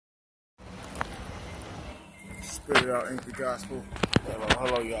Spit it out, ain't the gospel.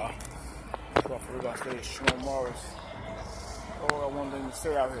 Hello, y'all. Prophet of God, say Sean Morris. Oh, I wanted to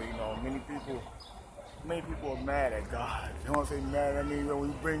say out here, many people are mad at God. They don't say mad at me. When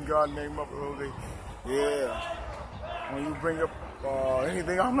you bring God's name up, when you bring up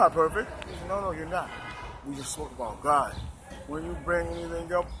anything, I'm not perfect. No, you're not. We just talk about God. When you bring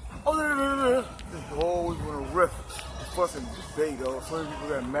anything up, they always want to riff, fuss and debate. So many people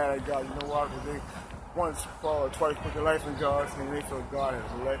get mad at God. You know why? Because they once or twice put their life in God, and they feel God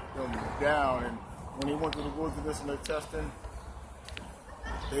has let them down. And when they went through the wilderness and their testing,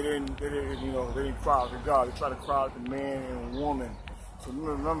 they didn't cry out to God. They tried to cry out to man and woman. So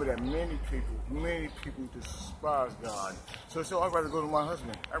remember that many people despise God. So I'd rather go to my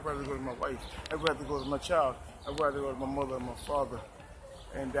husband. I'd rather go to my wife. I'd rather go to my child. I'd rather go to my mother and my father.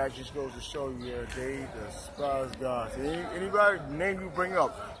 And that just goes to show you that they despise God. So anybody name you bring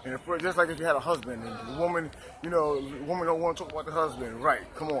up, and just like if you had a husband, and the woman, the woman don't want to talk about the husband, right?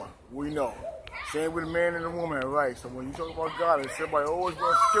 Come on, we know. Same with the man and the woman, right? So when you talk about God, and somebody always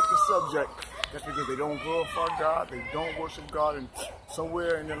want to skip the subject, that's because they don't glorify God, they don't worship God, and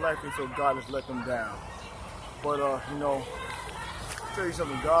somewhere in their life they feel God has let them down. But I'll tell you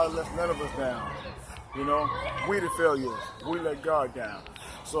something, God lets none of us down. We the failures. We let God down.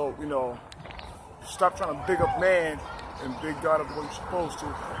 So, stop trying to big up man and big God up the way you're supposed to.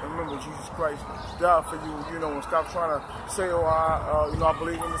 And remember, Jesus Christ died for you, and stop trying to say, I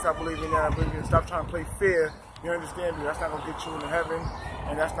believe in this, I believe in that, I believe in this. Stop trying to play fair. You understand me? That's not going to get you into heaven,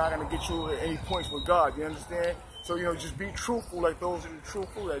 and that's not going to get you any points with God. You understand? So, just be truthful like those that are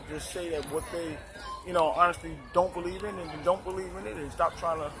truthful, that just say that what they, honestly don't believe in, and don't believe in it, and stop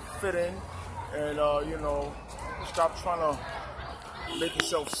trying to fit in. And, stop trying to make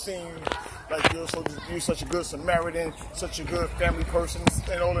yourself seem like you're such a good Samaritan, such a good family person,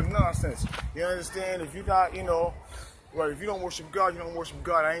 and all the nonsense. You understand? If you're not, right, if you don't worship God, you don't worship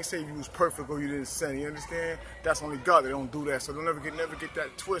God. I ain't saying you was perfect or you didn't sin. You understand? That's only God that don't do that. So don't never get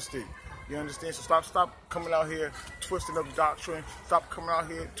that twisted. You understand? So stop coming out here twisting up doctrine. Stop coming out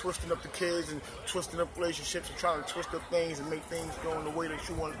here twisting up the kids and twisting up relationships and trying to twist up things and make things go in the way that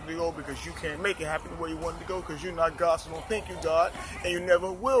you want it to go, because you can't make it happen the way you want it to go, because you're not God, so don't think you're God, and you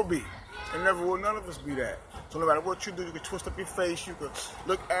never will be. And never will none of us be that. So no matter what you do, you can twist up your face, you could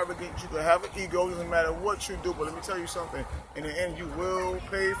look arrogant, you could have an ego, doesn't matter what you do. But let me tell you something, in the end you will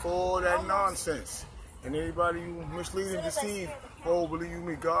pay for all that nonsense. And anybody you mislead and deceive, believe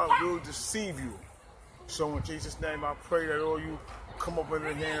me, God will deceive you. So in Jesus' name, I pray that all you come up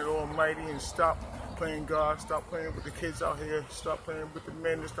under the hand of the Almighty and stop playing God, stop playing with the kids out here, stop playing with the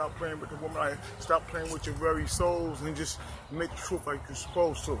men, and stop playing with the women out here, stop playing with your very souls, and just make the truth like you're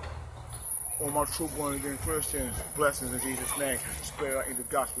supposed to. All my true born again Christians, blessings in Jesus' name. Spread out in the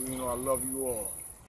gospel. I love you all.